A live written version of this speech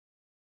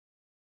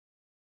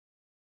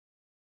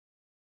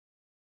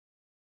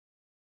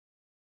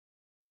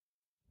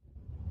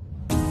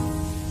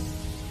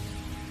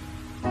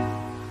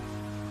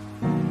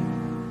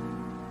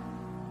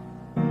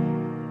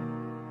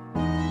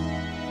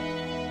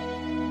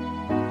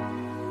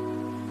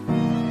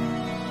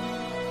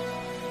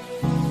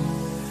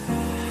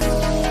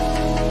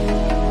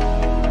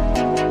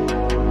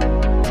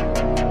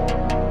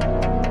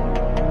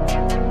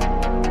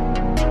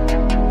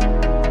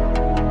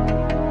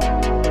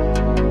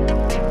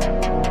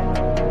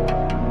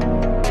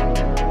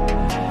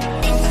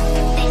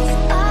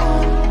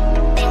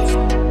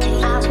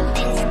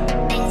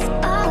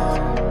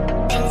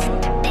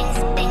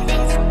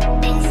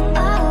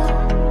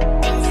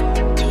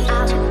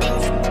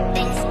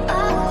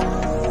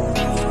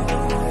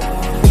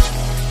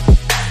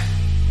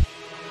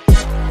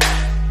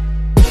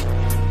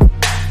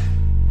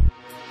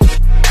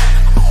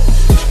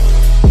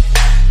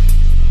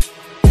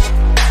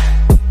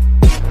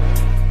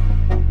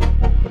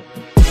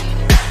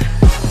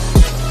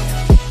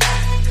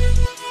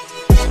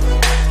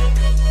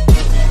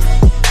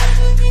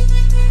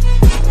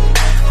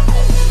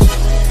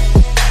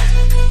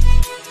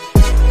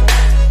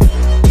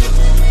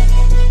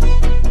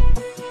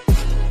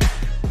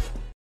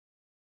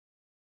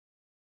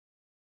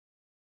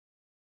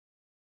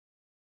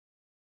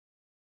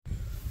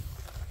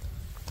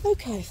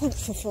Okay,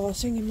 thanks for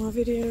farting in my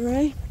video,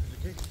 Ray.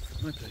 Okay,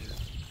 my pleasure.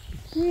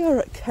 We are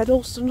at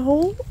Kedleston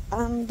Hall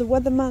and the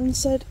weatherman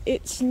said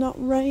it's not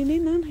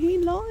raining and he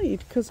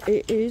lied because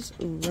it is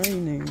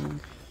raining.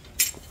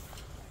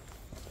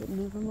 But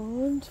never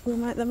mind, we'll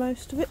make the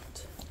most of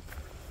it.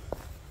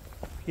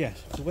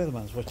 Yes, if the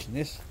weatherman's watching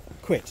this,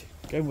 quit.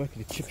 Go and work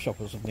at a chip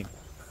shop or something.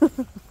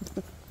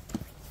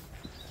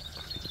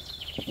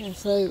 Yeah,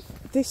 so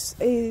this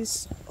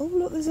is... Oh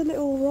look, there's a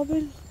little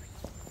robin.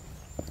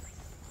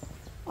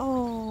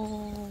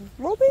 Oh,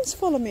 robins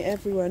follow me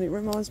everywhere and it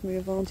reminds me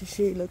of Auntie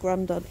Sheila,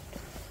 Grandad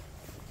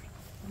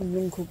and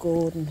Uncle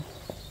Gordon.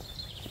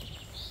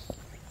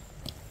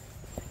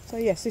 So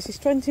yes, this is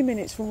 20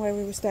 minutes from where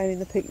we were staying in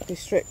the Peak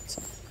District,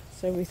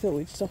 so we thought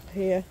we'd stop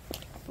here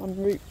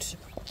en route.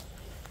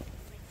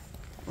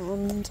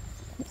 And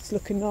it's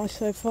looking nice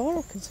so far.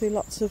 I can see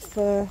lots of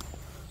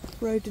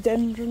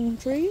rhododendron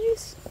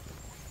trees.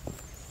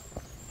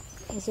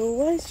 As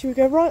always, should we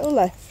go right or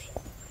left?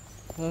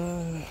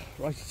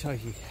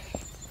 Righty-tighty.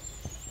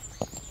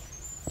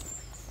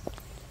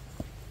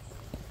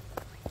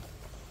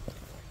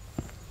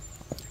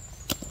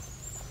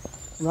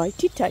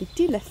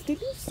 Righty-tighty,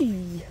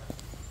 lefty-loosey.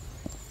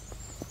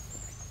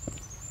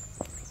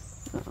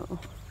 Oh.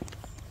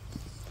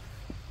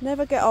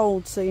 Never get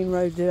old seeing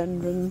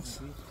rhododendrons.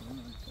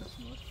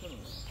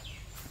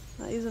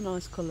 That is a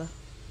nice colour.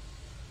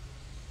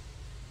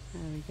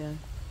 There we go.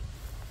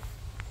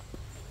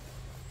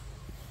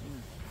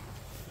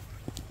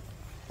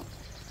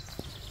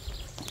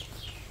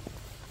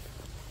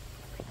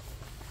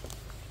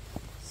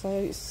 So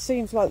it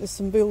seems like there's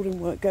some building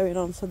work going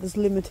on, so there's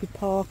limited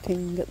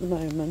parking at the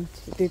moment.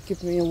 It did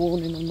give me a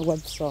warning on the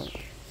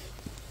website.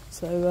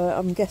 So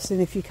I'm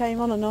guessing if you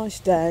came on a nice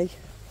day,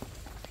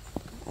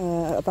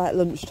 about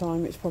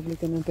lunchtime, it's probably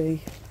going to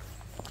be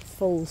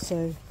full,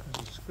 so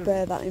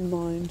bear that in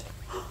mind.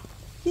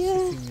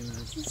 Yeah, a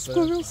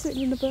squirrel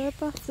sitting in a bird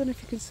bath. I don't know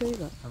if you can see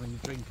that. Having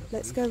a drink.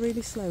 Let's go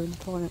really slow and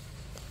quiet.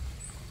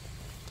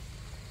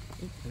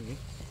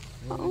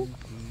 Uh-oh.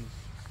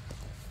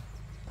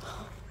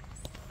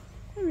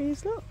 There he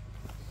is, look.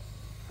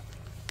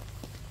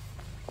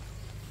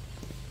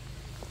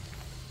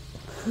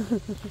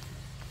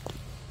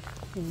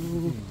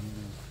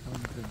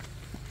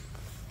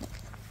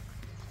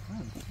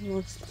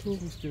 Nice little...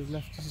 Seems to have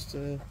left his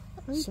oh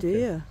sucker.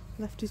 dear,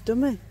 left his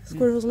dummy.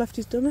 Squirrel's left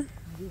his dummy.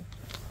 Yeah.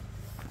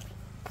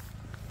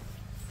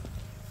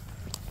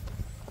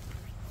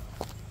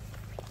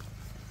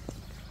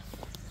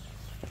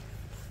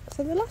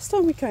 So the last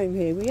time we came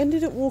here, we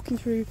ended up walking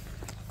through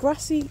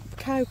grassy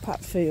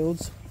cowpat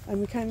fields and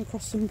we came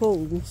across some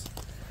bulls,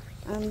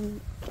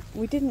 and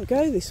we didn't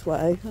go this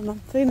way, and I'm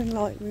feeling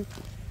like we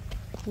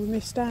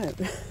missed out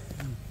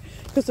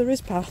because there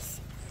is path.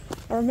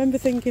 I remember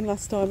thinking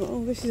last time,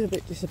 oh, this is a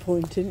bit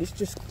disappointing, it's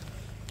just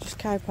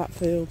cowpat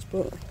fields,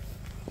 but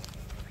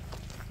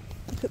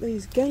look at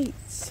these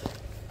gates.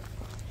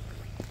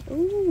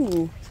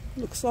 Ooh,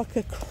 looks like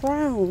a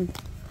crown.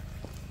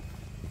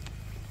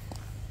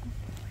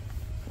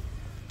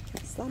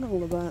 What's that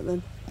all about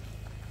then?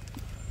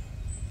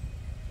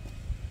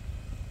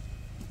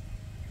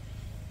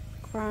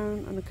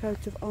 Crown and a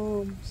coat of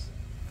arms.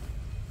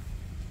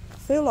 I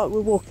feel like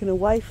we're walking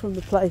away from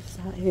the place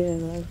out here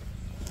though.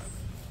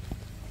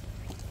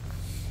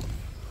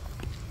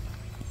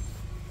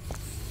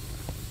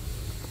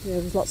 Yeah,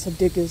 there's lots of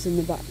diggers in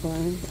the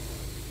background.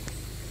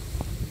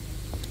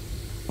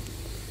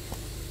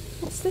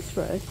 What's this,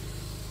 Ray?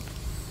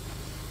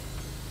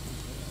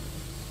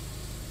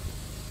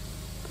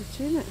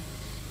 Pretty, isn't it?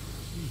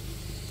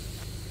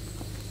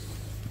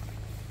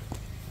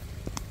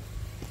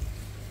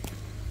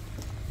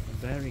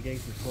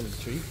 Variegated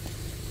olive tree.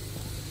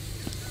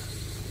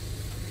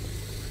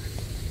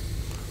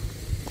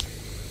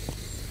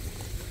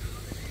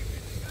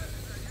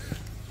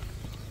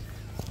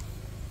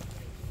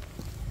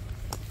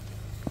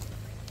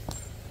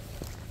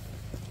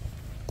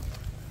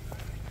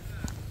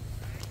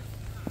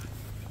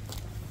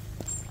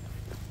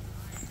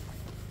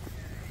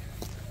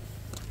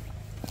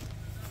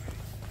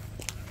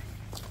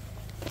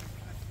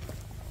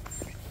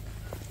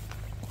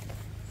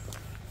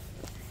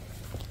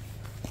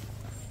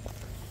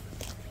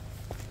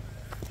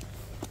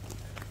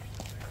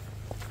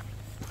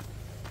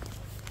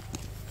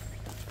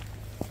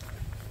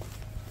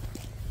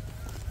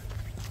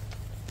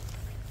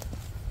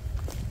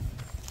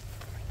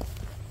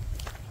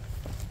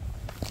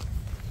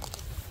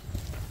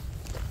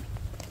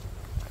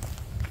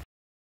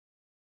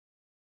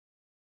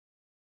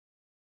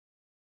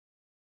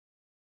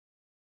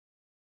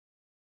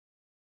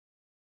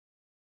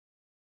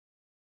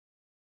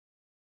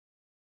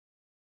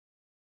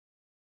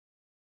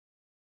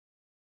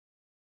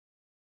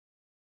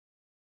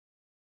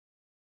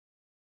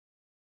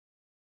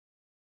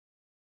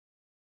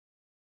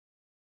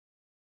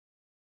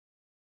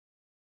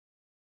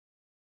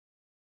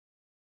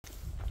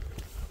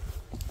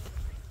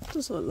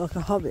 Does look like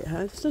a hobbit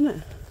house, doesn't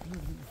it?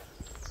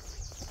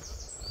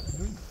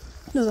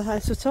 Another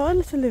house for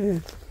Tyler to live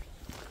in.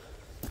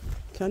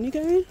 Can you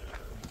go in?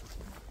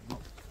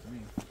 Not for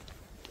me.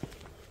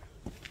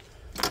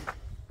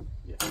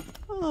 Yeah.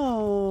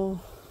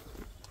 Oh,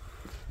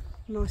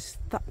 nice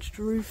thatched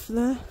roof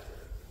there.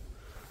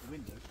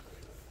 Window.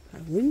 A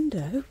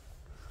window?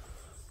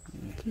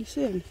 Yeah. Can you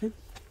see anything?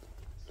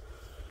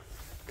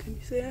 Can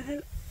you see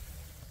ahead?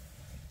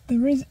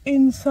 There is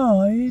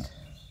inside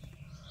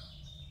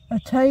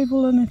a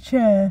table and a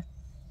chair.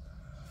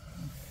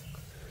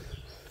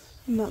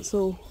 And that's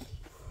all.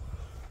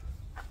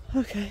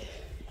 Okay.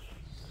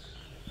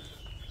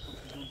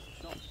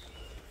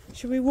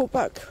 Should we walk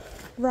back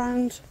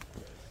round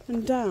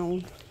and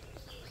down?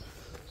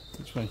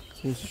 Which way?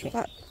 Towards the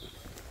shop.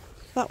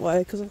 That way,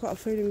 because I've got a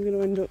feeling we're going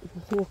to end up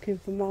walking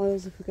for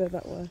miles if we go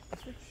that way.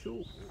 It's a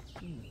short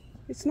walk, isn't it?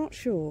 It's not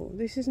short.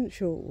 This isn't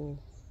short walk.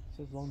 It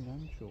says long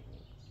and short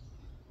walk.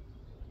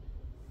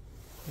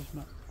 Where's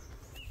Matt?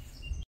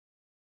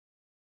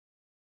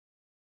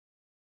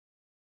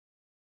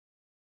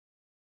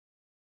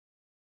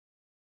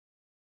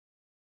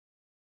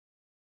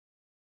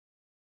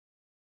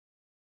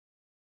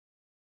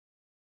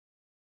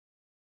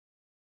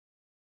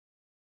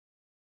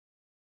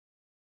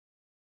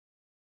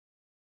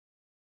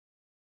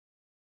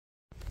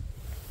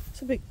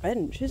 It's a big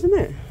bench, isn't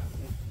it?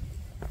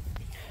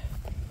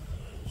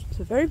 It's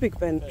a very big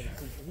bench.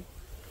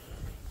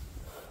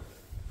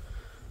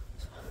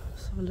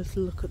 Let's have a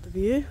little look at the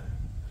view.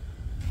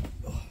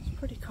 It's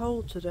pretty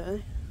cold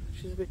today,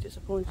 which is a bit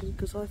disappointing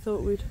because I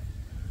thought we'd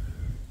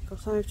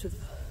got out of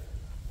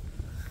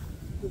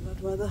the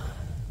bad weather.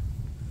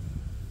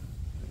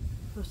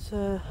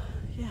 But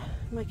yeah,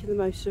 making the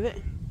most of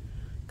it.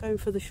 Going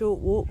for the short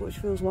walk, which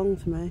feels long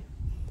to me.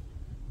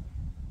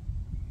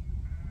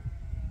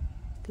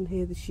 Can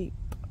hear the sheep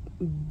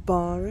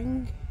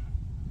barring.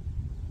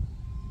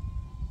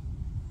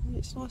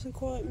 It's nice and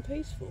quiet and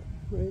peaceful,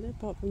 really,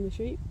 apart from the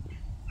sheep.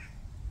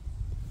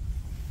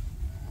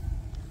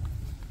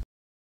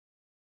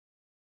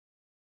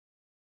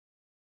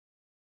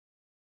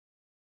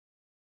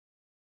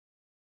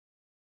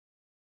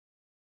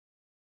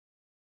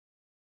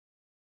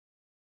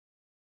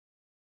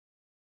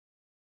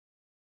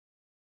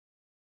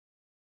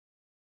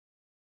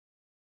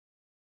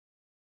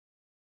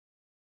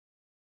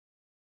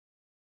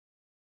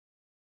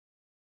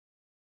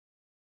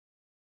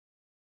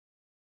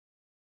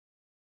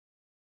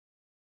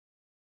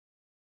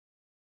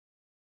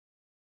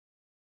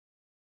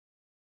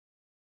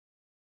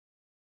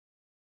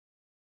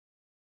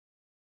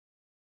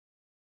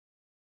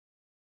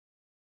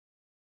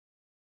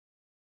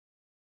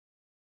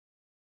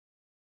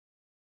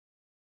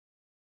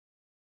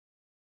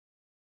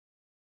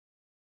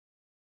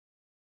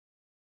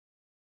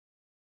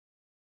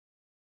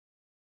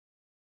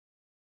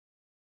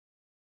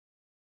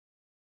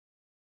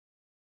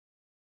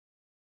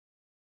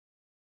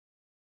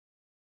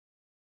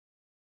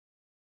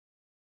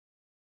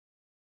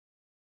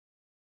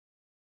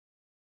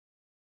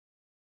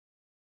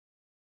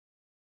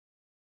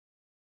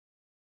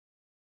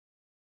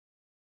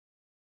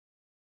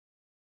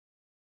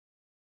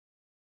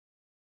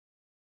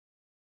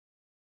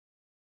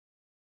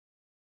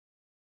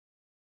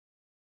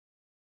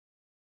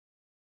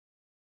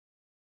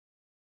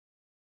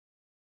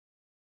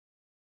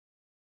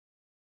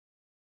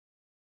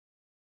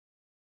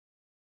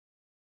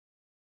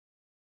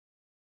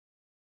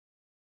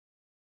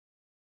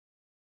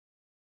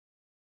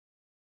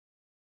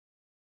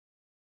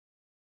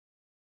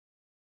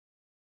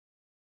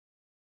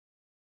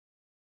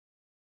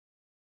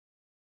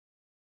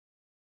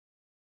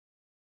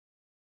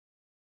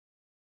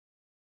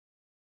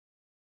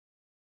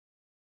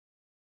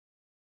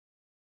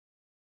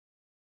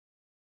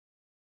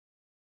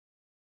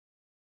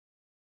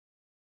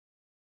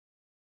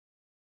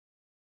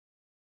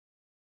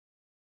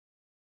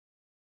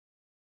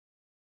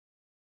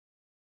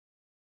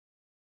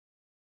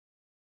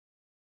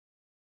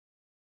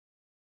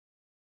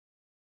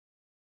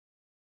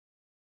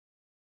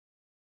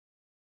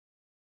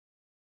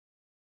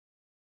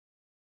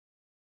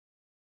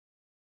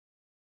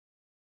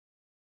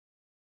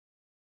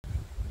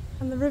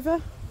 And the river,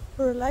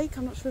 or a lake,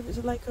 I'm not sure if it's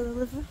a lake or a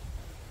river.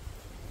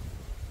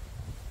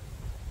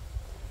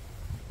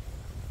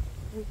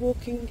 We're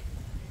walking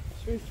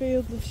through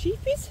fields of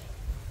sheepies.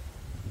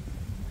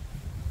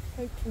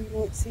 Hopefully we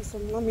might see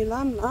some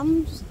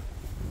lambs.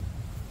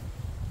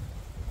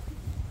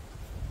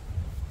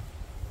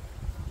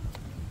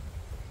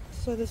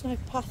 So there's no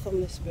path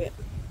on this bit.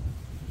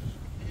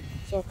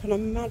 So I can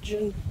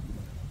imagine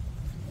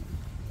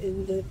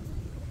in the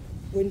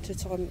winter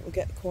time it will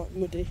get quite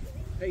muddy.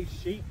 Hey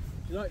sheep,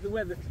 do you like the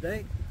weather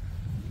today?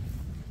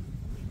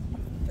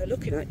 They're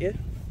looking at you.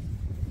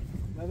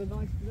 Weather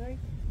nice today?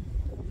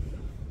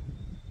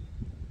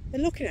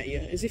 They're looking at you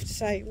as if to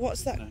say,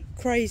 what's that No.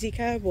 crazy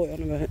cowboy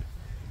on about?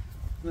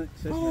 No, it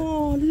says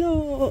Oh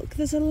look,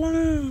 there's a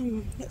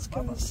lamb. Let's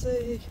go and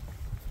see.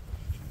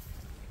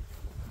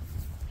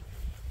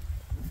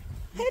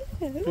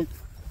 Hello.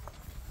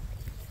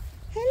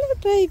 Hello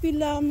baby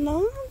lamb.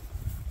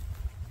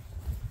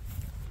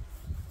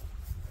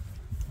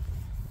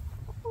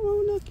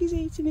 Oh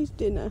eating his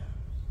dinner.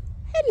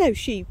 Hello,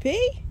 sheepy.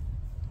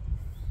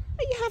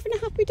 Are you having a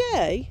happy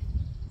day?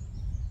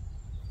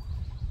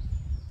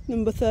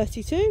 Number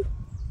 32.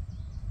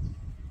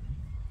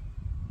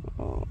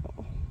 Oh.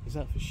 Is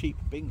that for sheep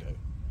bingo?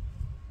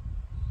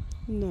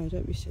 No,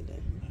 don't be silly.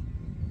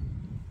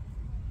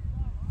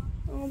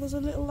 Oh, there's a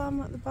little lamb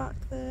at the back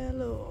there,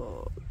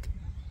 look.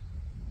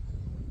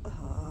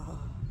 Oh.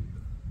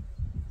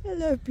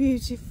 Hello,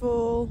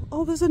 beautiful.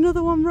 Oh, there's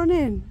another one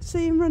running.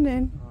 See him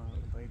running? Oh,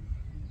 little baby.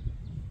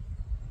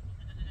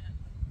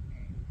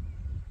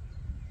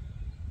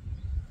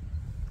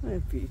 They're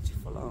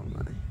beautiful,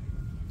 aren't they?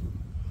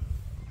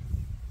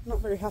 Not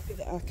very happy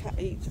that our cat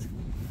eats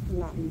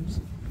lambs.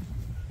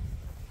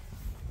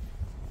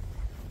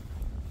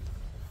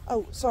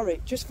 Oh,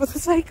 sorry, just for the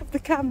sake of the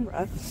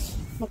camera,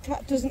 my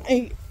cat doesn't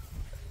eat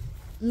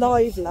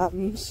live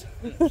lambs.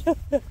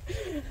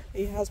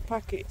 He has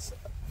packets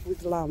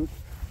with lamb.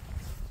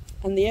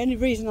 And the only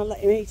reason I let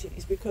him eat it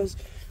is because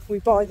we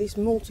buy this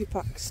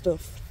multi-pack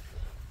stuff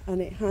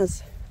and it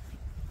has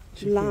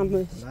chicken,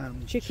 lamb,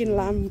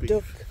 lamb, beef.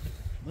 duck.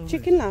 Oh,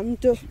 Chicken, lamb,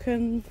 duck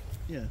and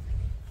yeah.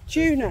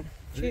 tuna.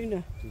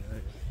 Yeah.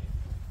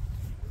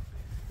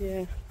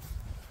 Yeah.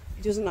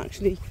 He doesn't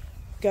actually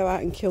go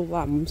out and kill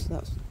lambs.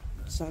 That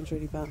sounds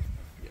really bad.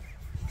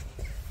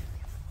 Yeah.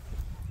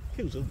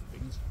 Kills other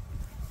things.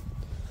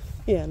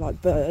 Yeah,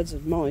 like birds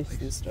and mice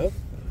and stuff.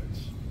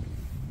 Birds.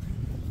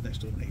 Next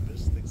door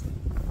neighbours, things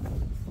like that.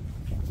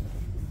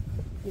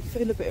 You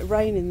feel a bit of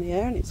rain in the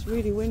air and it's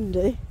really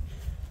windy.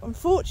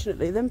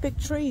 Unfortunately, them big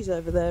trees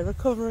over there are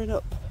covering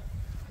up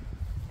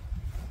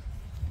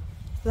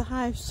the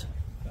house.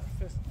 That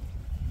pheasant.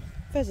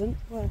 Pheasant?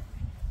 Where?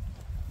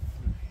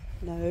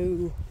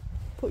 No.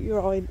 Put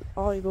your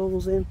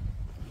eyeballs in.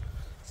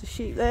 There's a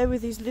sheep there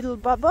with his little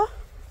bubba.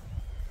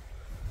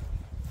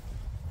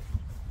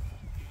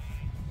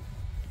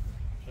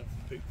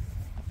 Poop.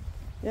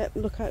 Yep,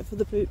 look out for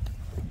the poop.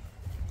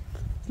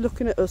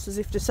 Looking at us as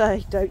if to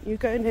say, don't you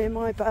go near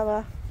my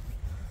baba.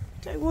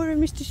 Don't worry,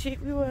 Mr. Sheep,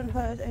 we won't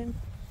hurt him.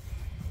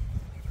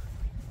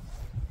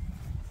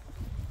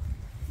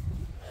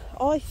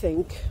 I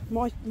think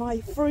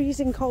my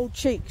freezing cold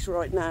cheeks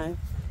right now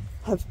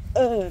have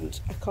earned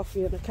a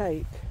coffee and a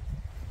cake.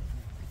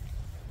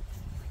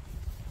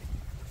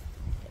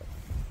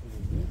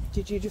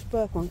 Did you just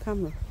burp on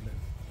camera? No,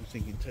 I'm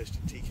thinking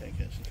toasted tea cake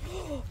actually.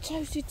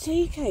 Toasted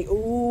tea cake.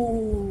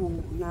 Oh,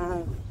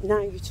 now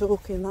you're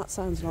talking. That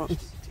sounds nice.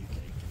 Toasted tea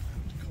cake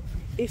and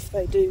coffee. If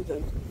they do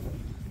them,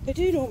 they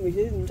do normally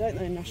do them, don't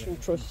they? National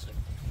Trust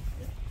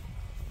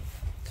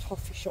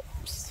coffee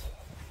shops.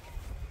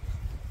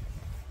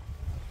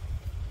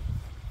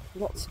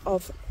 Lots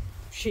of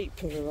sheep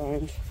are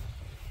around.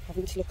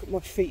 Having to look at my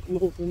feet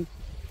more than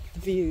the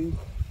view.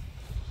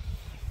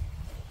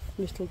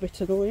 A little bit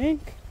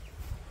annoying.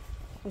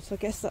 But I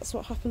guess that's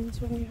what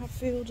happens when you have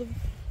fields of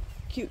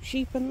cute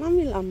sheep and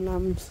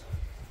lambs.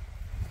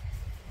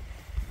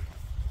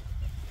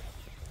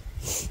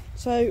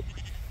 So,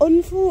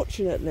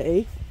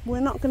 unfortunately,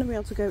 we're not going to be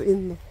able to go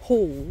in the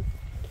hall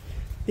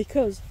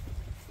because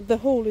the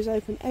hall is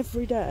open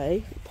every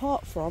day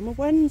apart from a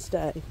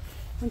Wednesday.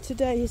 And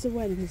today is a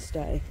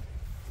Wednesday.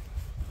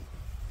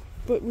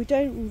 But we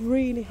don't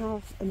really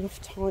have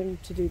enough time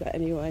to do that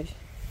anyway.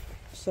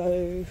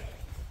 So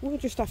we'll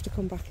just have to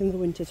come back in the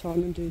winter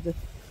time and do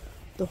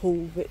the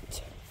hall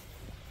bit.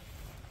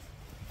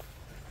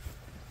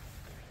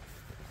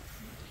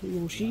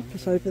 More sheep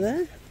is over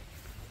there.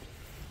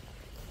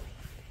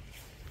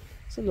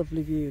 It's a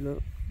lovely view,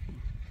 look.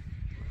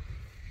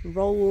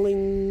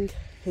 Rolling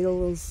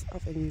hills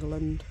of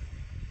England.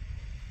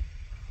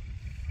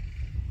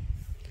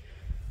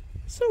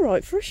 It's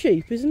alright for a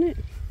sheep, isn't it?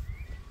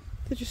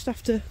 They just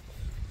have to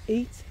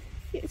eat.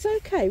 It's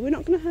okay, we're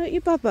not going to hurt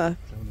your bubba.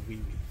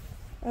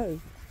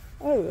 Oh,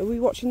 are we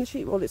watching the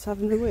sheep while it's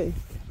having a wee?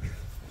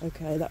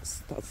 Okay,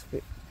 that's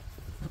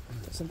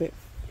a bit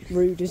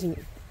rude, isn't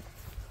it?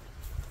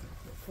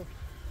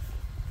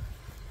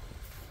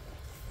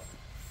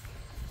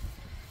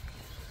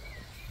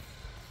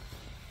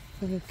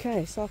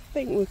 Okay, so I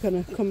think we're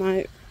going to come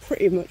out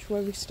pretty much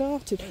where we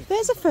started.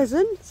 There's a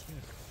pheasant.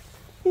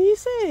 Can you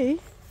see?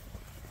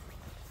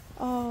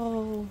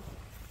 Oh,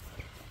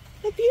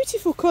 they're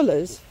beautiful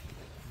colours.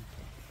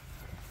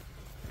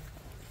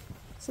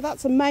 So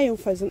that's a male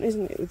pheasant,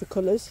 isn't it, with the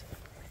colours?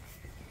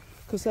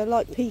 Because they're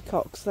like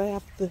peacocks, they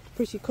have the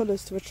pretty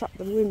colours to attract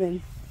the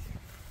women.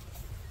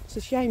 It's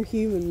a shame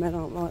human men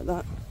aren't like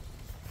that.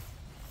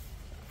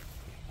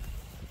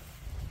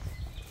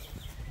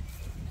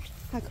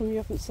 How come you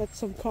haven't said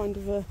some kind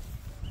of a...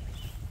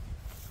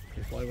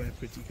 If I wear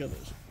pretty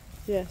colours?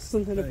 Yeah,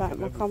 something about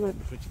my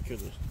comment. Pretty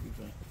colours, to be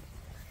fair.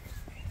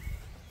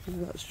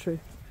 Oh, that's true.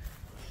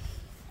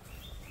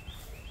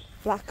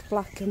 Black,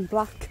 black and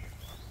black.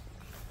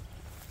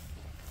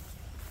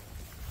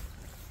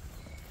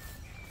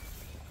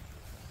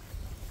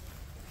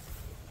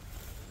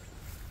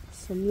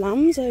 Some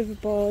lambs over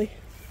by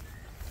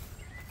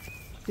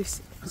this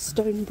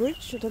stone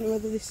bridge. I don't know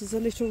whether this is a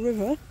little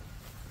river.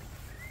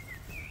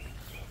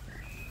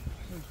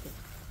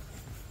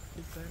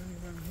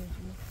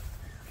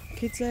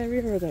 kids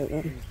area? I don't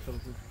know.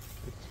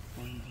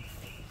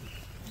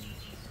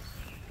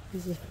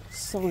 There's a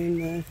sign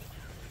there.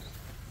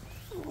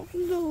 Oh,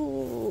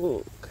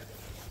 look.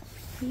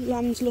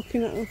 Lamb's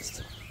looking at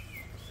us.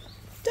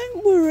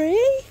 Don't worry.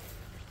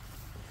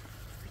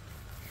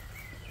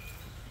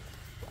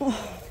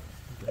 Oh,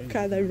 look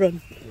how they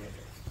run.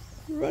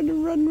 Run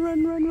and run,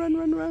 run, run, run,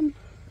 run, run.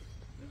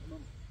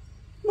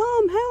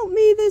 Mum, help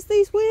me. There's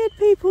these weird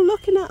people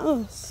looking at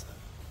us.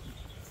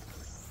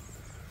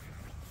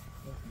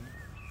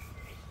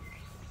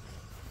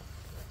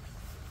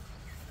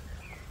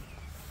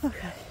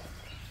 Okay.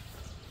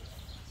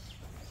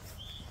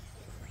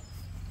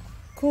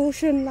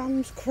 Caution,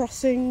 lambs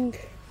crossing,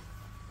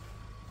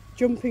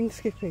 jumping,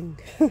 skipping.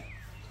 There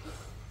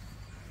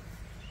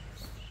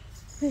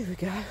we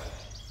go.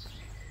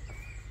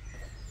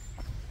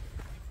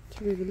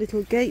 Through the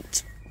little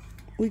gate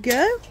we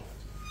go.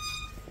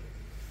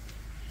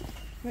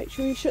 Make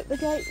sure you shut the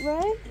gate,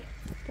 Ray.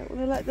 Don't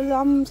want to let the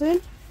lambs in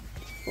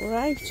or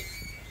out.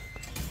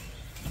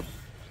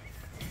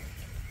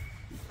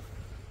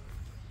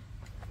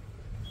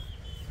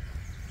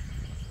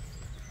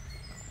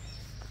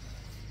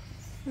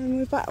 And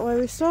we're back where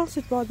we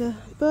started, by the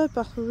bird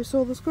bath where we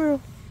saw the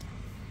squirrel.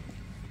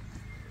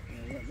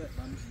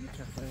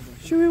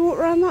 Should we walk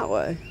around that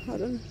way? I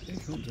don't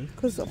know.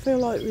 Because I feel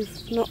like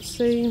we've not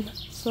seen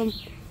some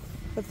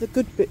of the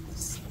good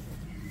bits.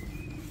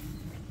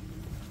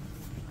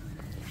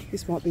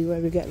 This might be where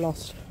we get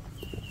lost.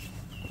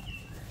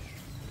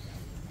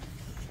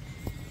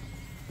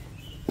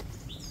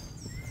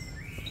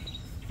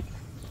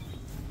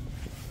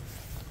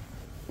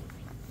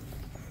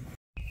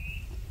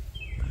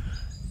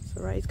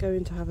 So Ray's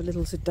going to have a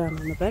little sit down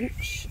on the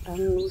bench,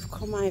 and we've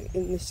come out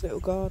in this little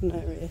garden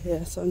area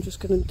here, so I'm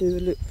just going to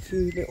do a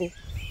few little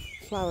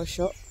flower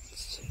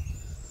shots.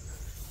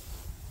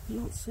 I've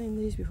not seen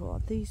these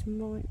before. These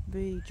might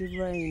be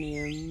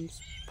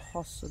geraniums,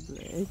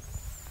 possibly.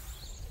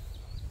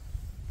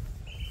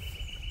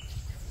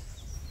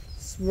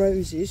 It's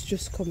roses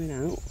just coming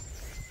out.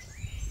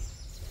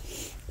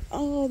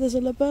 Oh, there's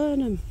a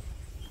laburnum.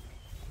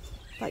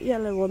 That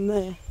yellow one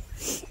there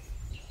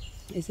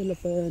is a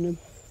laburnum.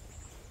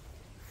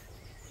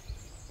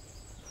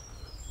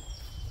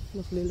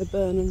 Lovely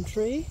laburnum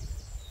tree.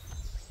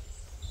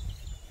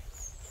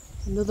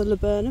 Another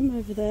laburnum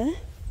over there.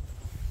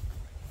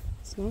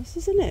 It's nice,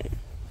 isn't it?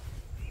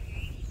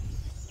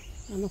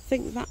 And I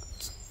think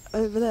that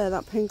over there,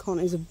 that pink one,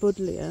 is a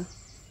buddleia.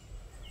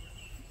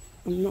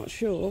 I'm not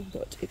sure,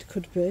 but it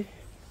could be. You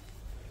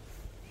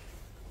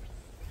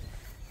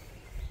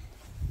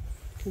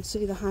can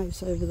see the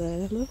house over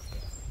there, look.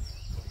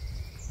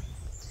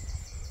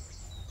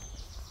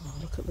 Oh,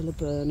 look at the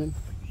laburnum.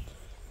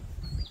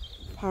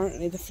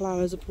 Apparently the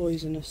flowers are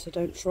poisonous, so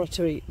don't try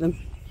to eat them.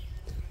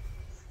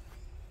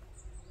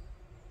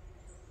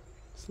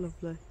 It's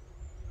lovely.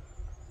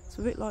 It's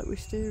a bit like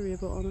wisteria,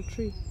 but on a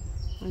tree,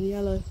 and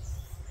yellow.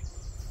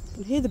 You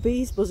can hear the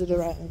bees buzzing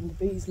around.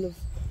 The bees love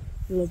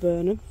the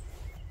laburnum.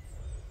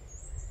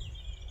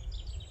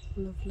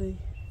 Lovely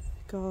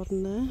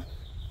garden there.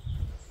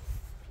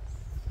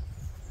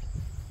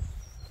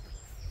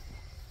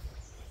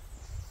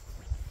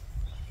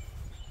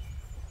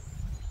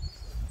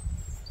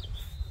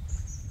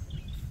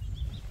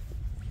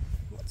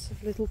 Lots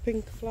of little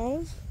pink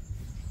flowers.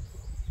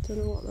 Don't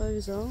know what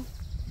those are.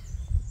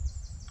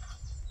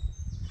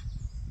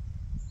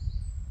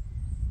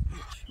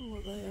 Not sure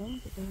what they are,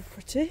 but they're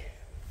pretty.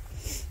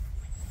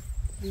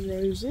 And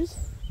roses.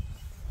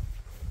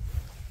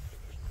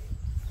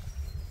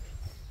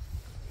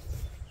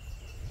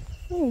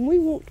 Oh, and we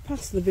walked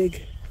past the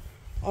big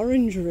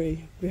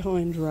orangery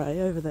behind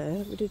Ray over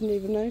there. We didn't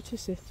even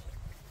notice it.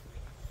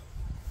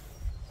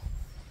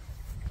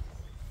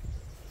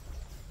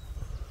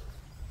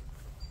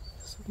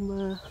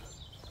 Some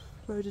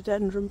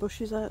rhododendron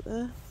bushes out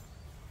there.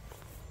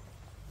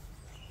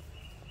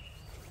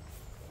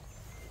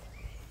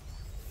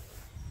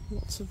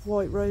 Lots of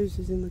white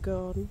roses in the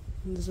garden.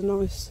 And there's a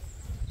nice,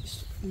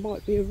 this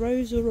might be a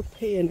rose or a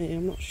peony,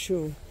 I'm not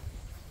sure.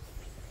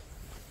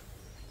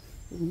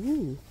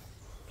 Ooh.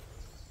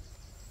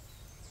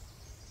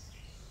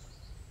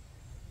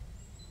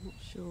 Not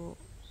sure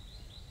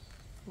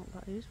what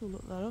that is. We'll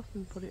look that up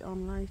and put it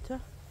on later.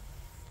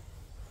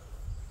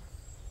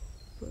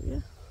 But yeah,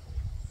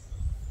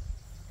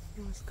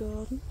 nice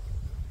garden.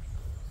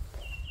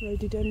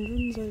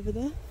 Rhododendrons over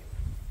there.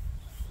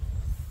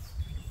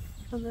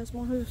 And there's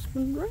my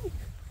husband Ray.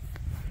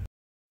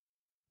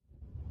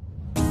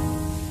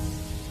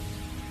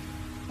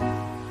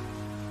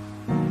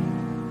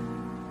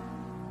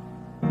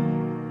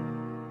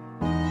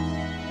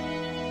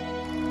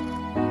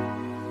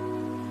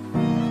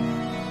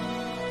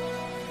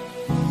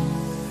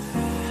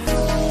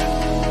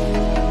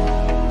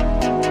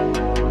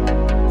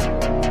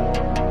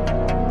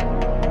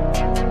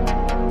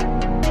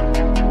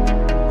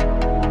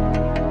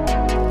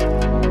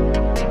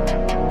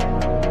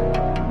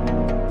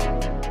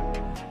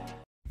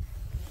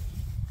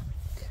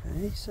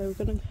 So we're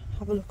going to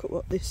have a look at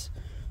what this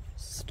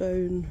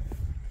stone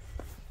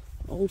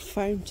old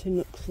fountain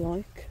looks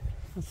like.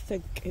 I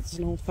think it's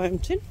an old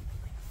fountain.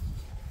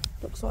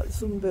 Looks like there's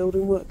some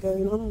building work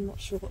going on, I'm not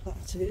sure what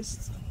that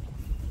is.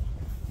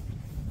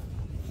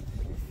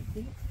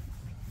 Yeah.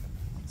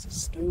 It's a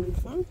stone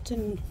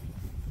fountain.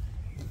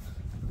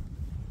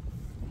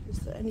 Is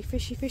there any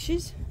fishy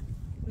fishes?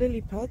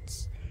 Lily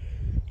pads.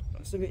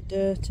 Looks a bit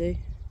dirty.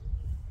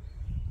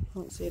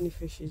 Can't see any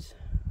fishes.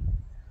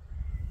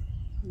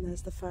 And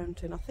there's the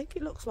fountain. I think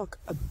it looks like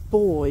a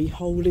boy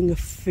holding a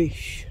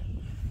fish.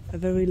 A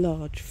very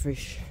large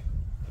fish.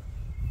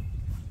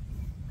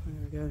 There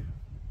we go.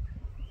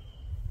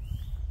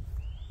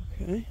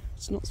 Okay,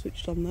 it's not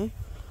switched on though.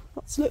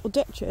 Lots of little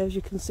deck chairs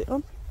you can sit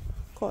on.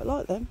 Quite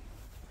like them.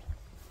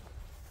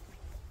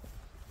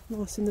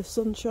 Nice in the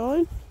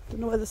sunshine.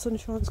 Don't know where the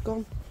sunshine's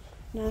gone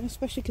now,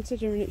 especially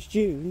considering it's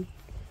June.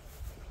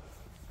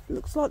 It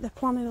looks like they're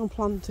planning on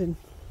planting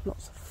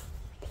lots of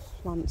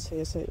plants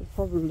here, so it'll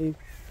probably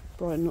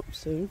brighten up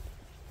soon.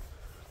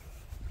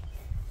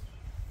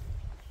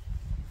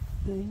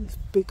 And this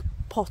big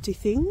potty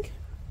thing.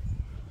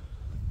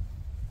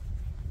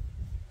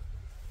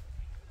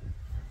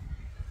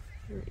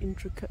 Very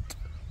intricate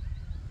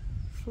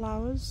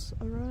flowers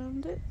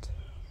around it.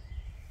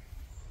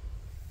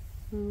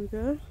 There we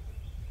go.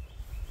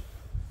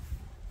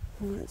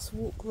 And let's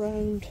walk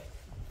round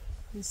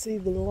and see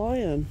the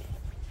lion.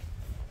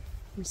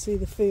 And see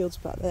the fields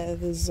back there.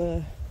 There's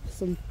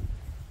some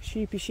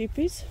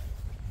sheepies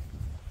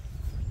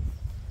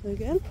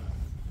again.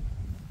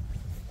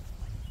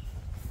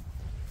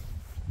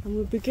 And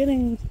we're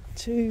beginning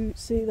to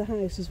see the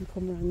house as we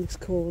come around this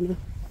corner.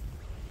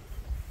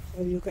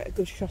 So you'll get a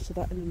good shot of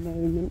that in a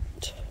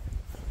moment.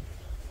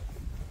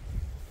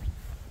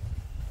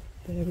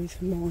 There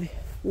is my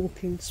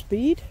walking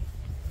speed.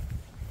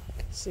 You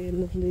can see a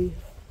lovely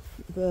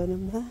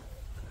Burnham there.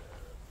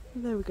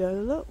 And there we go,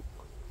 look.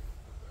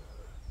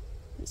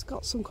 It's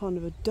got some kind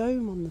of a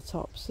dome on the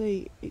top.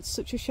 See, it's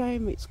such a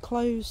shame it's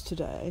closed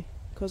today,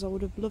 because I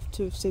would have loved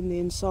to have seen the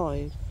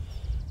inside.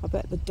 I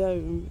bet the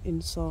dome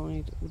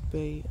inside would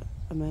be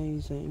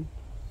amazing.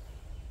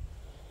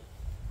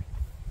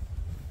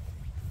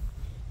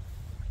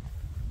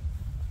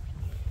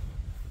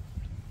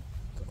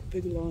 Got a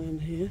big lion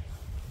here.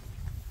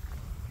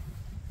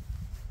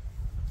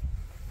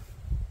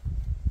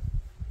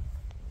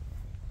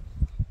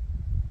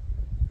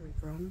 Very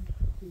grand.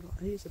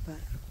 He's about.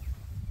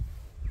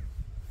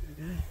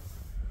 There we go.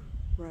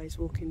 Ray's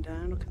walking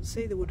down. I can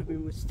see there would have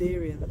been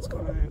wisteria that's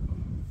gone out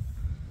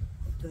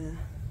up there.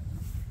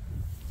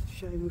 It's a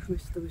shame we've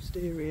missed the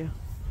wisteria.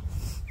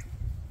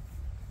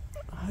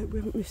 I hope we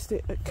haven't missed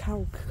it at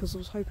Calc, because I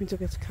was hoping to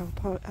go to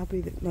Calc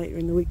Abbey later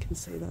in the week and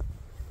see that.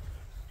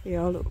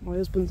 Yeah, look, my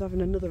husband's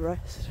having another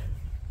rest.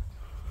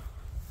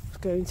 Let's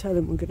go and tell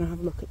him we're going to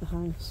have a look at the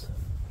house.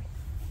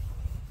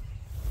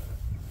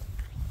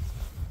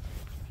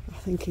 I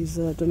think he's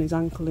done his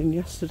ankle in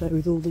yesterday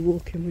with all the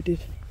walking we did.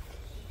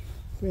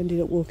 We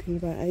ended up walking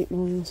about 8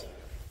 miles.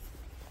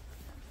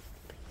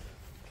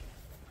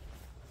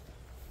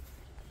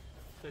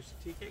 There's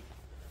the tea cake?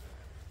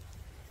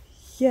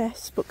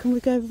 Yes, but can we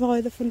go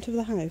via the front of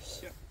the house?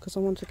 Yep. Because I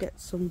want to get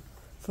some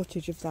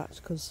footage of that,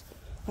 because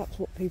that's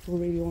what people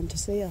really want to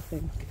see, I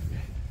think.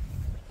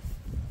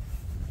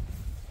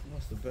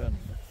 That's the Burnham.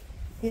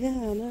 Yeah,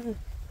 I know.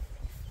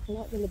 I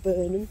like the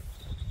laburnum.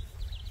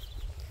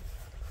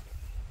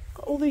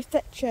 Got all these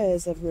deck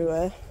chairs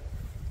everywhere.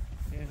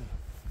 Yeah.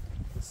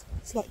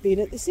 It's like being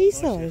at the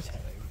seaside.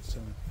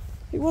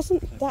 It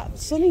wasn't that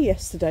sunny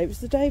yesterday, it was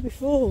the day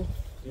before.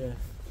 Yeah.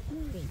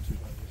 It wasn't too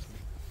bad yesterday.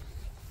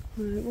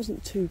 No, it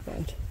wasn't too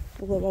bad.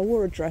 Although I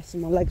wore a dress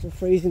and my legs were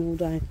freezing all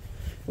day.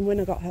 And when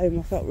I got home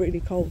I felt really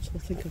cold, so I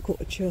think I caught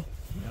a chill.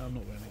 Yeah, I'm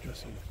not wearing a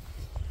dress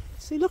either.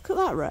 See, look at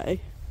that, Ray.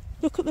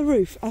 Look at the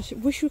roof. I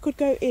wish we could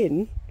go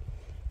in,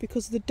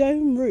 because the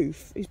dome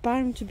roof is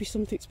bound to be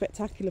something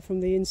spectacular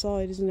from the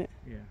inside, isn't it?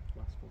 Yeah,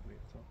 glass probably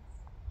at the top.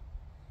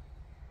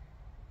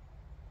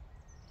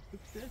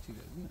 Looks dirty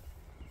though, doesn't it?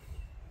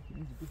 It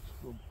needs a good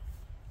scrub.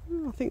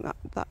 I think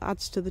that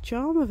adds to the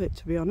charm of it,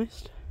 to be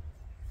honest.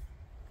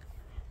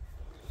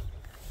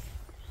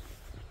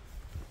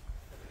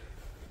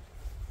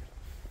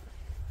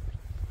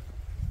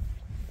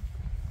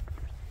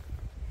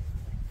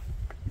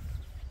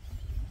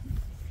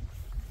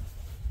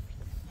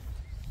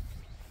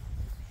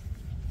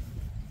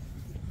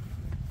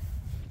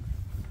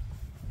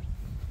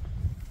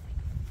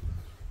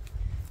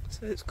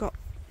 So it's got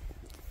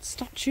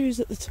statues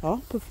at the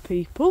top of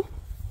people.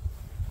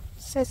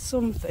 It says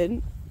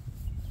something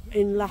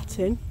in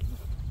Latin.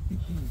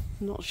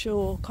 Not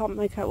sure, can't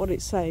make out what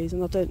it says,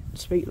 and I don't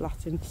speak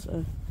Latin,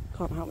 so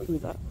can't help me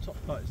with that. Top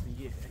part is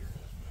the year,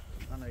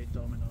 Anno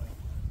Domini,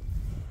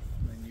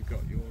 and then you've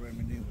got your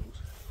renewals.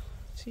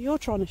 So you're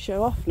trying to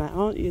show off now,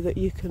 aren't you, that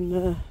you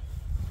can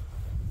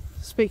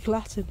speak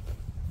Latin?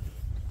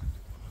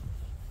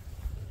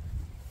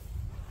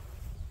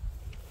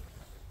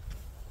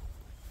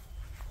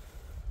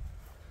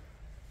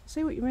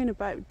 See what you mean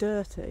about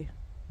dirty.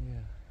 Yeah.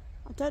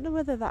 I don't know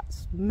whether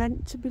that's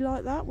meant to be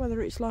like that,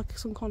 whether it's like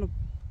some kind of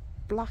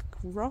black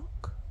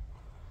rock.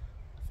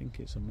 I think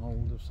it's a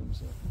mould of some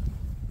sort.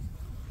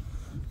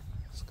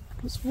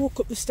 Let's walk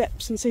up the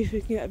steps and see if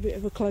we can get a bit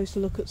of a closer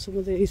look at some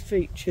of these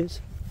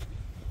features.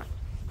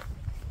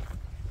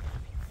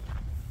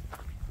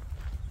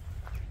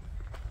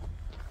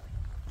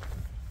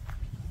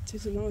 It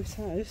is a nice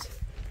house.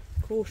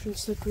 Caution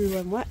slippery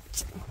when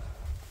wet.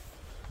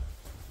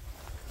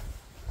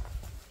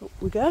 Up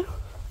we go.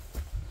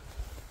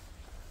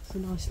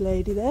 There's a nice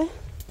lady there.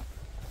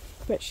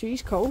 Bet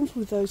she's cold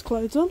with those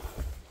clothes on.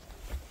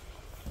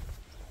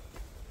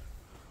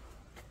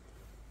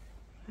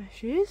 There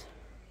she is.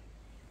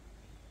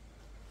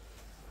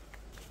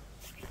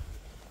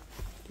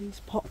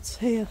 These pots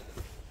here.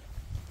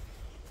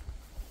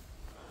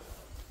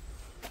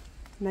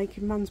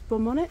 Naked man's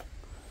bum on it.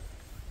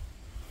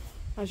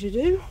 As you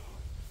do.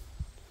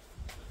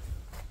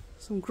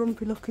 Some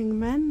grumpy looking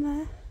men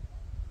there.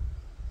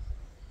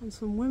 And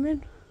some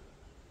women.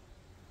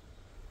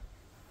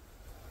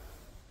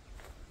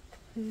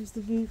 Here's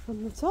the view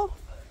from the top.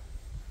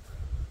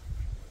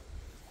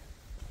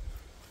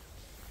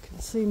 You can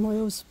see my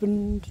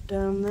husband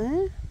down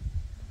there.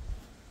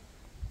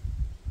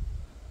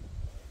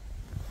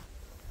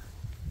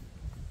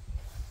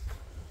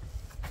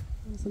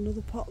 There's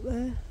another pot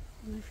there,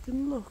 and if you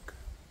can look.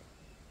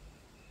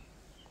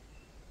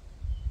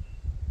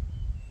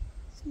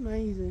 It's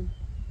amazing.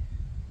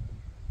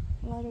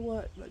 A lot of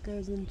work that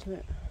goes into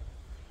it.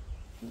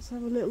 Let's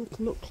have a little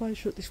look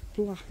closer at this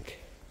black.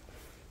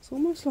 It's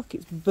almost like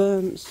it's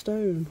burnt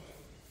stone.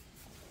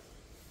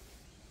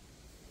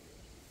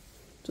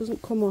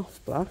 Doesn't come off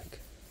black,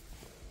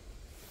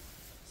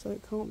 so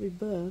it can't be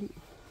burnt.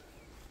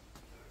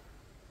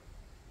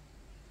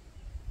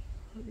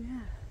 But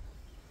yeah,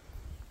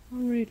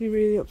 I'm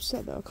really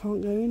upset that I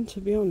can't go in,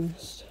 to be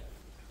honest.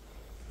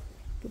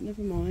 But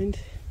never mind.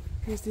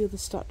 Here's the other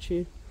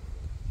statue.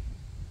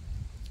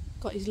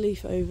 Got his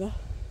leaf over.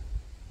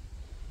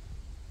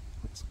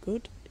 That's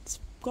good. It's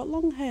got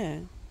long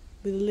hair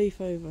with a leaf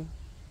over.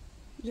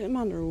 Is it a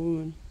man or a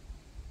woman?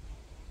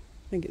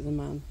 I think it's a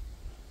man.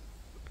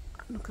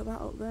 Look at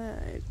that up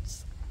there.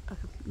 It's a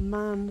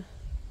man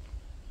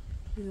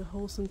with a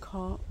horse and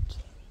cart.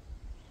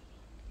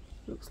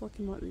 Looks like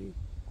he might be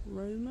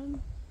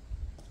Roman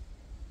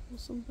or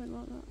something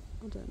like that.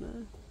 I don't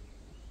know.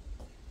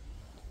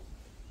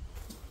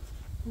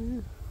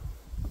 Yeah.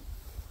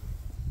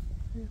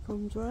 Here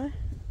comes Ray.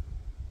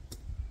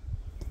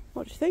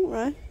 What do you think,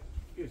 Ray?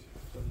 Good.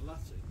 So the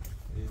Latin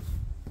is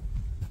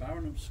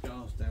Baron of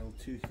Scarsdale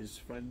to his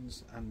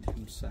friends and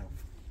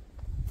himself.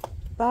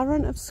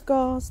 Baron of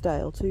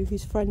Scarsdale to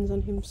his friends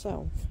and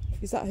himself.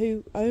 Is that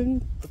who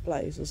owned the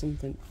place or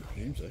something? I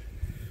presume so.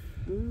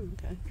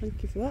 Okay,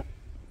 thank you for that.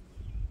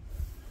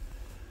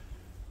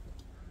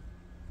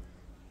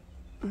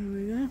 There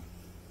we go.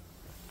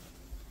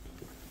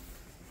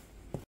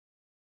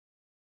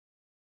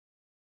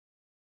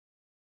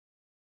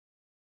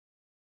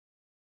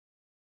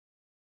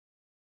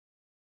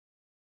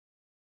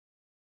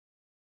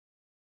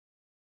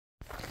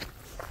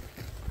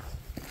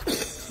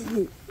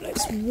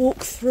 Let's walk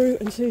through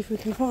and see if we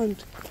can find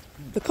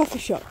the coffee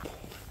shop.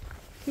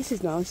 This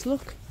is nice,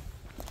 look.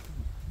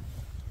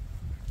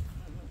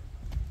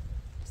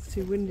 It's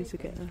too windy to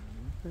get there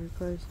very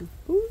close.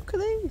 Ooh, look at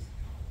these.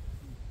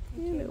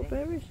 Yeah, little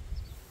berries.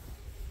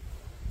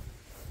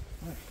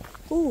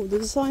 Oh,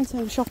 there's a sign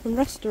saying shop and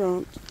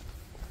restaurant.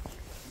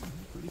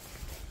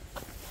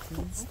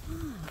 What's that?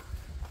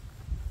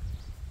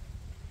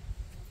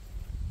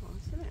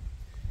 Nice, isn't it?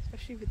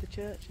 Especially with the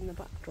church in the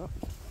backdrop.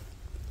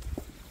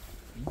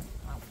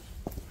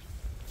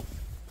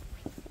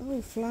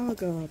 Oh, flower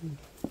garden.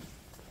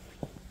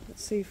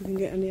 Let's see if we can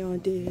get any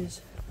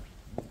ideas.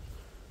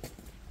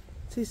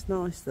 It is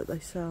nice that they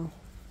sell.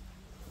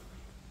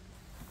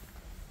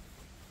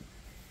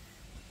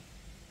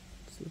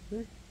 It's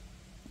lovely.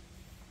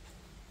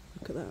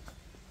 Look at that.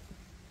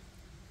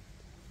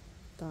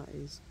 That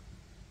is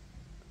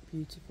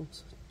beautiful.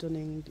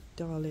 Stunning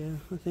dahlia,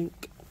 I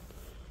think.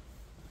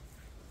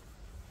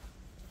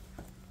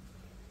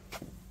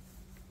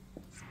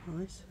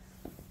 Nice.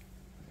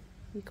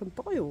 You can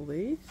buy all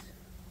these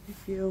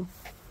if you're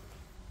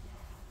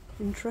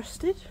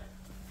interested.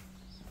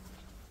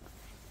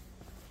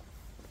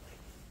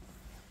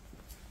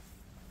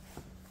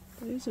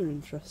 Those are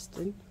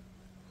interesting.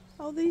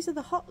 Oh, these are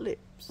the hot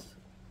lips.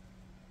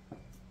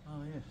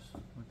 Oh yes,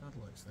 my dad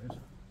likes those.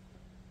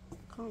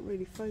 Can't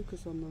really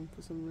focus on them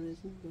for some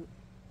reason, but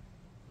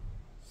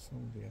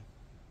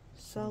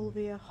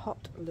Salvia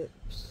hot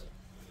lips.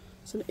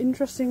 It's an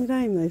interesting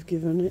name they've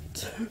given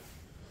it.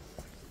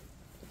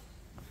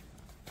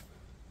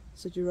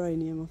 It's a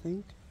geranium, I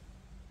think.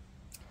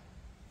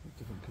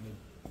 Different colour.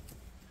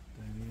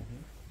 Dahlia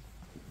here.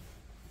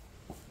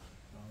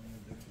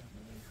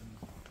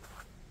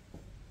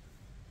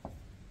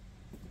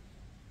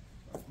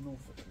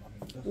 Norfolk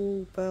lavender.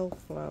 All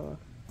bellflower.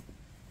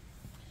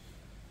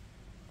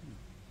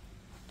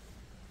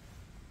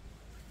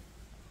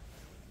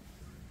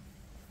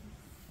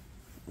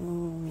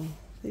 Oh,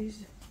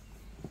 these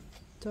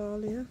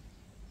dahlia.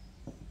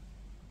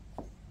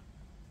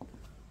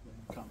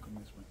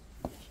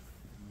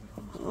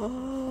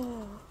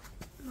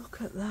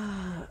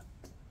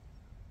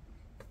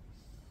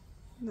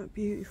 Isn't that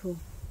beautiful?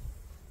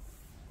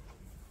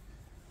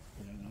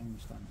 Yeah, no, I'm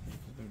standing here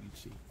because I don't need to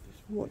see this.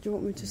 What do you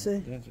want me to see?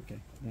 That's okay.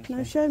 That's No,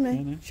 fine. show me.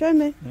 No, no. Show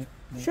me. No,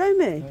 no, Show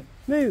me. no,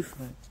 Move.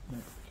 no,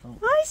 can't.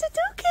 Oh, he's a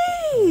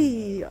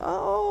ducky!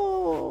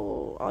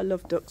 Oh, I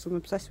love ducks. I'm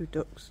obsessed with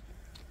ducks.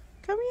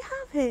 Can we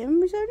have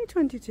him? He's only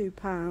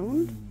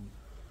 £22.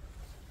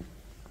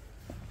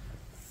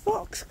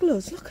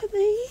 Foxgloves, look at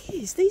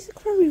these. These are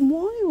growing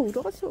wild.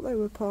 I thought they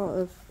were part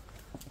of...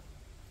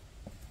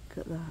 Look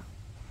at that.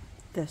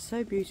 They're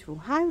so beautiful.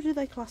 How do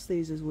they class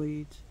these as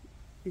weeds?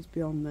 It's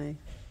beyond me.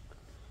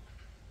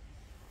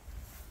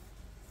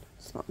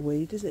 It's not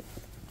weed, is it?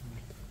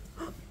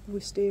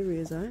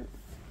 Wisteria's out.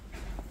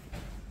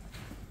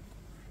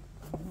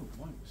 Oh,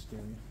 white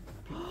wisteria.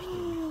 Pink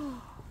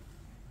wisteria.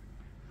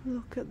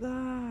 Look at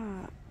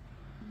that.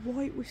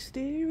 White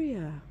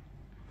wisteria.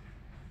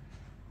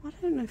 I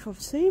don't know if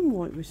I've seen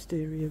white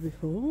wisteria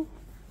before.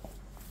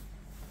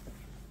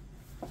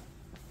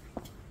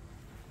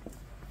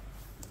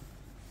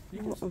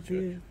 What a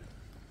view.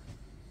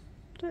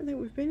 I don't think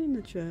we've been in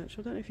the church.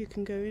 I don't know if you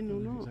can go in or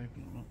not. It's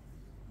open or not.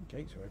 The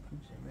gates are open,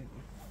 so maybe.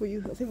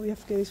 Well, I think we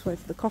have to go this way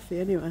for the coffee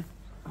anyway.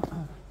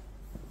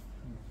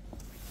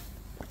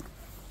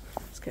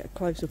 Let's get a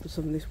close up of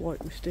some of this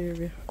white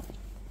wisteria.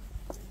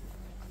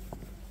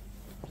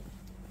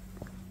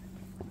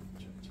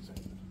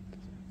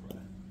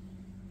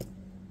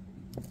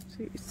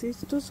 See,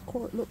 it does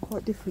look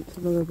quite different to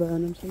the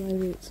laburnum, so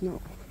maybe it's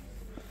not.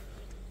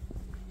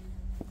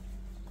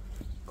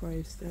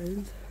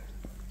 Gravestones.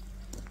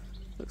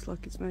 Looks like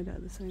it's made out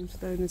of the same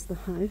stone as the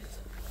house.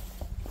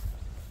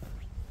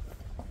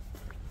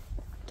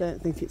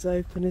 Don't think it's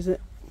open, is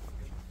it?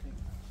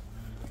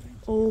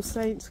 All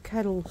Saints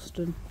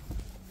Kedleston.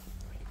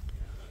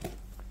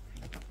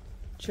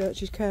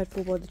 Church is cared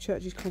for by the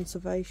Church's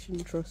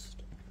Conservation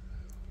Trust.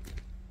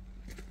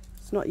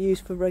 It's not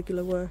used for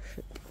regular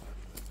worship.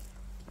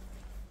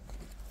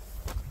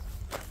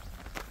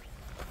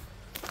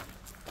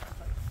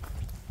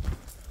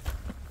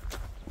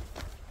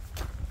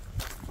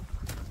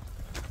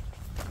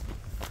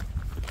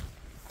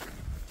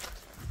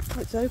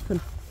 It's open.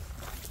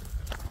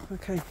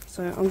 Okay,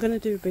 so I'm going to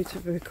do a bit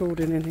of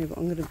recording in here, but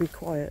I'm going to be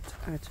quiet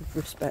out of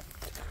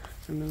respect,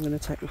 and I'm going to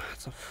take my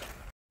hat off.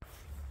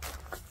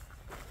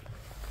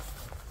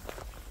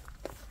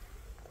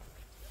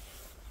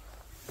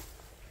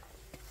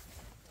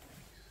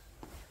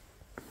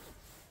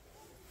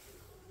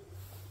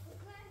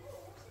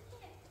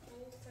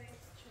 All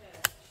Saints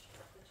Church.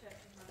 The church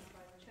is managed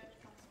by the Church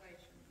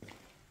Conservation.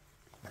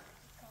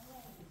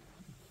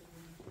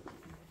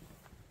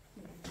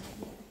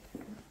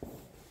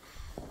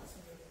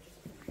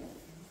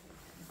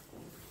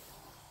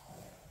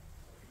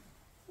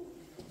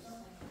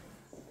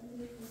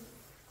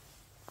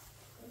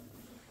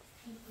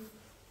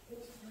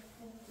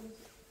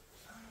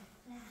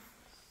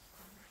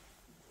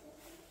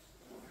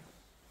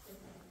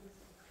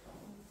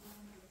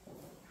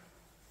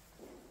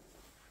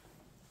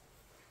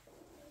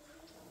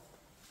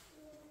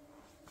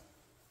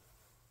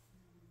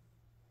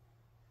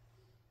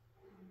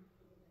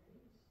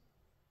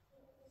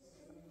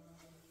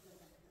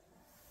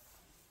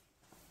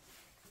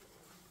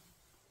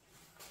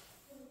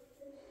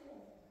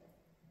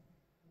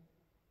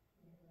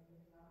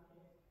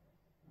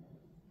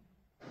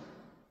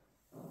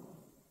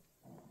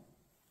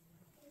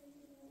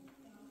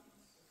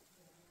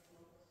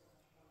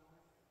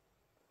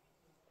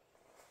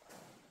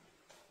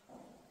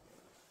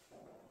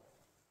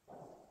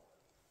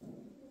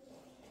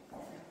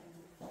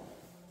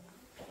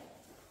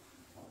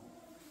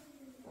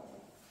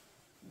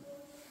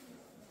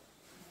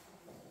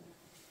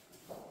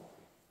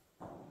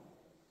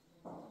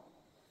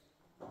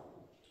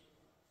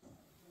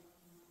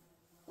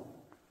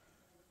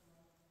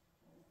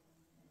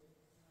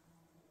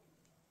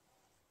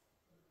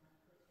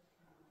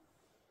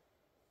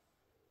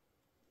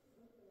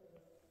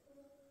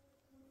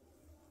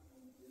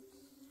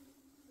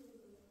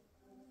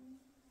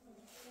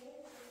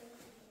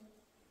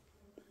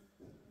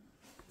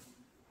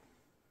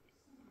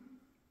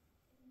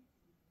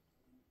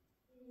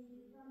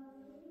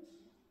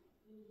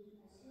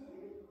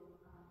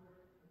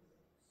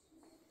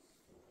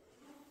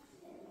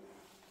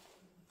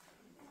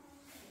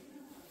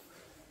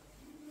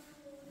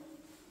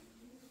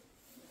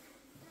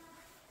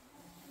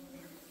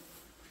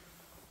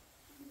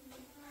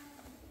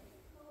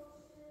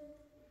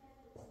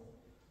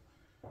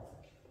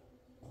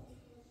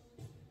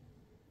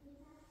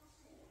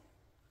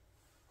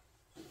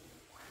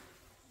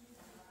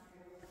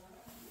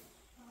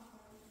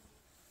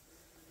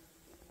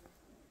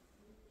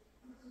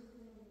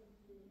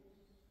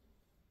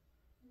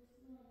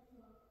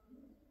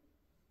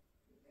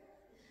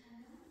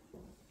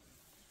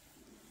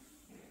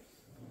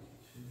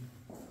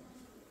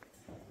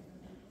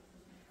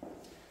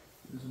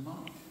 There's a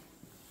mark.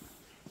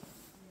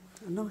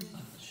 A knife.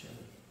 At the shed.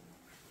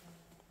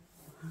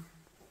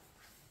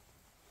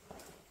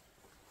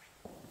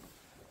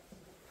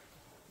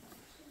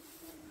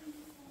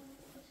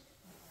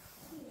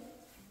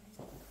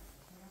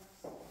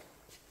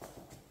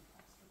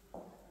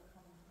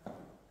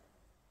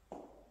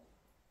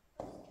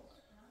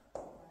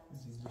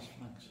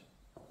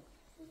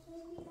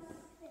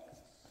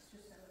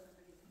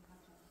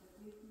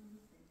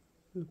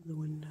 Look at the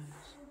windows.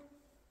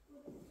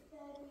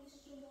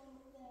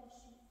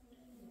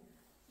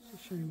 It's a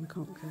shame we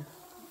can't go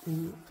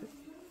in that bit.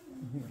 I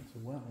think that's a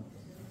well.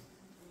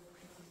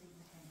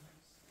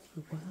 A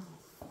well.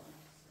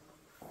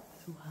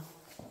 It's a well.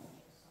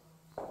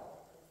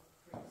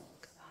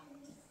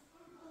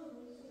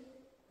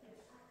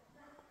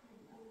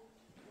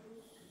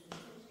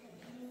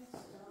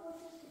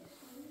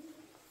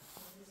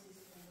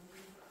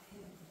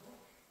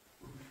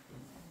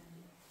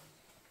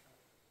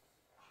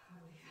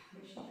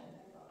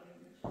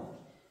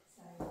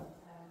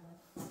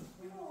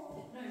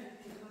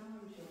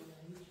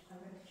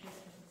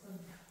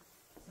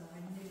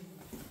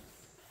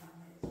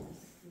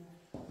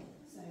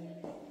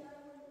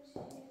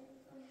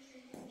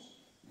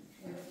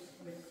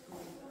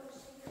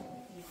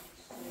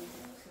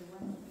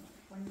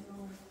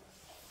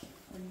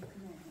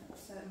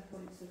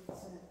 Points of the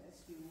service,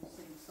 you will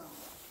sing a song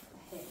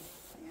ahead,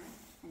 yeah?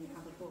 And you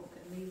have a book,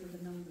 and these are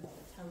the numbers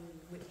that tell you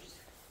which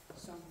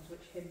songs,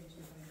 which hymns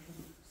you're going to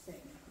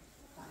sing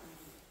that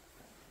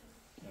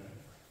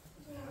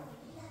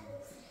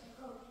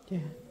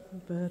evening. Yeah, a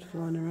bird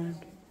flying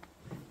around.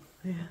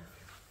 Yeah.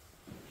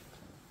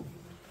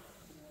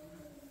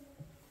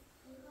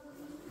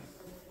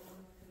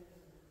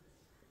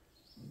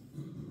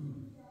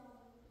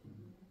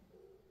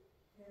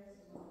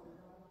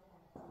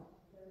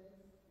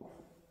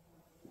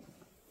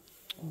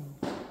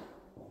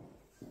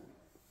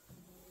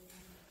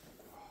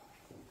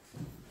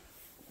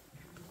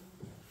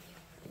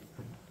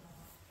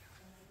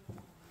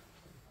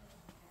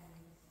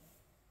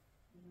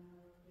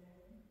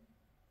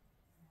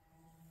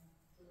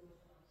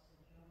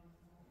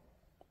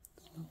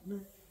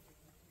 Lovely.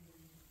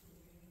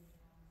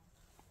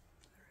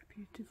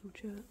 Very beautiful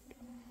church.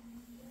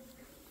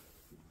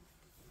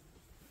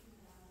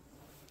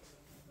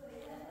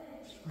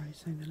 It's where he's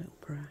saying a little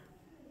prayer.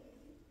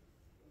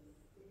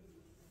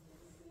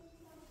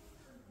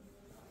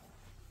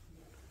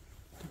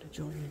 Gotta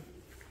join in,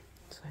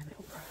 say a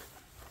little prayer.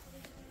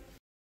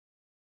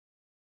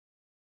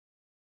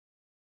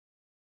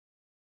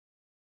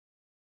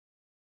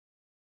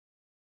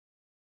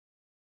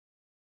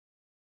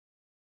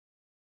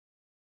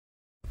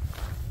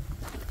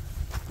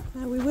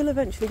 Now we will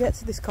eventually get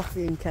to this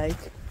coffee and cake.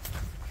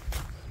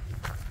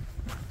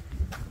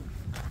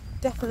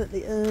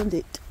 Definitely earned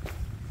it.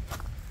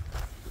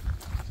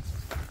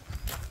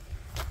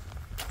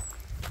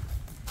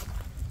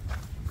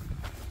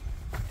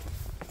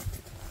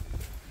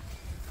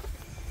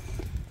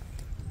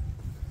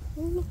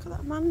 Oh, look at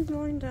that man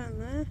lying down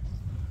there.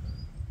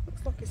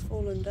 Looks like he's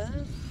fallen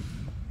down.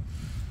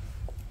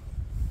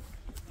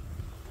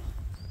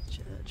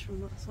 Church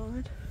from that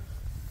side.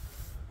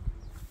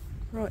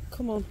 Right,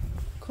 come on,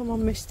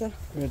 mister.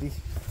 Ready?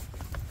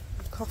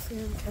 Coffee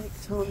and cake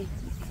time.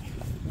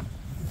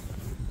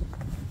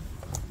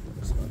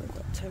 Looks like they've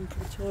got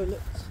temporary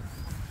toilets.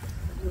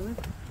 Anyway,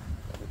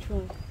 which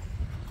one?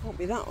 Can't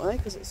be that way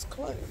because it's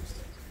closed.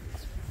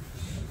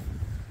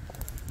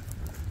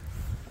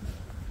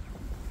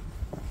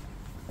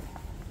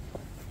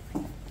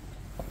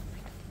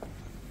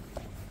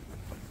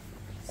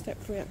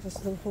 Step-free access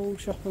to the hall,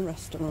 shop and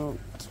restaurant.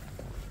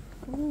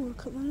 Oh,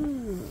 look at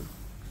that.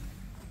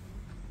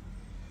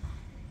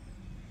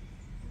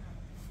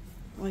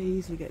 I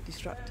easily get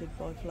distracted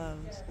by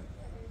flowers.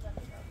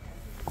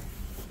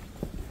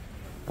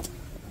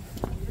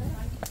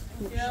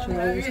 Which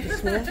chose to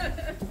swear.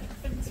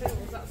 Until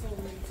that's all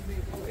we need to do,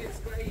 but it's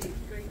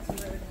great to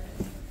learn.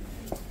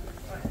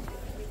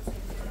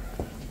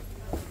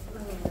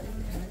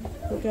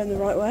 We're going the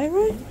right way,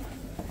 right?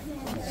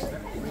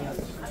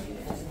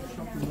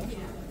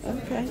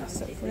 Okay,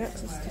 set free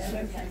access to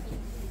shopping.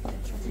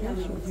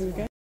 Here we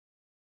go.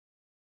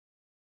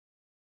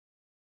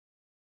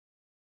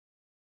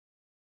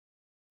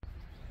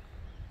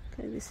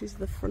 Okay, this is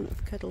the front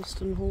of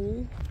Kedleston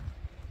Hall.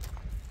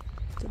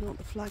 Don't know what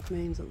the flag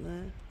means up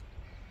there.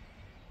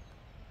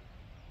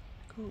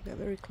 Can't get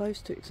very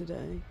close to it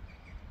today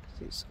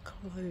because it's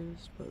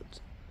closed, but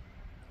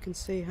you can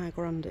see how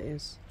grand it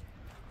is.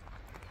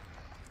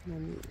 And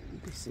then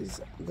this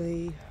is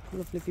the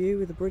lovely view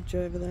with the bridge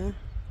over there.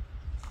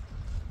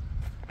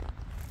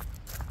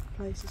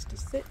 Places to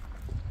sit.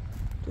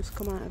 Just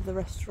come out of the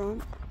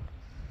restaurant.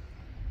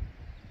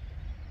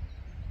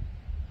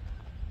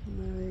 And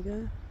there we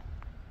go.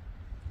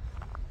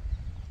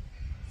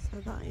 So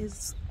that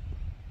is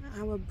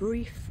our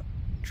brief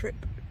trip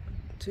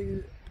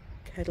to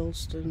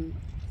Kedleston.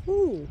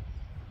 Ooh,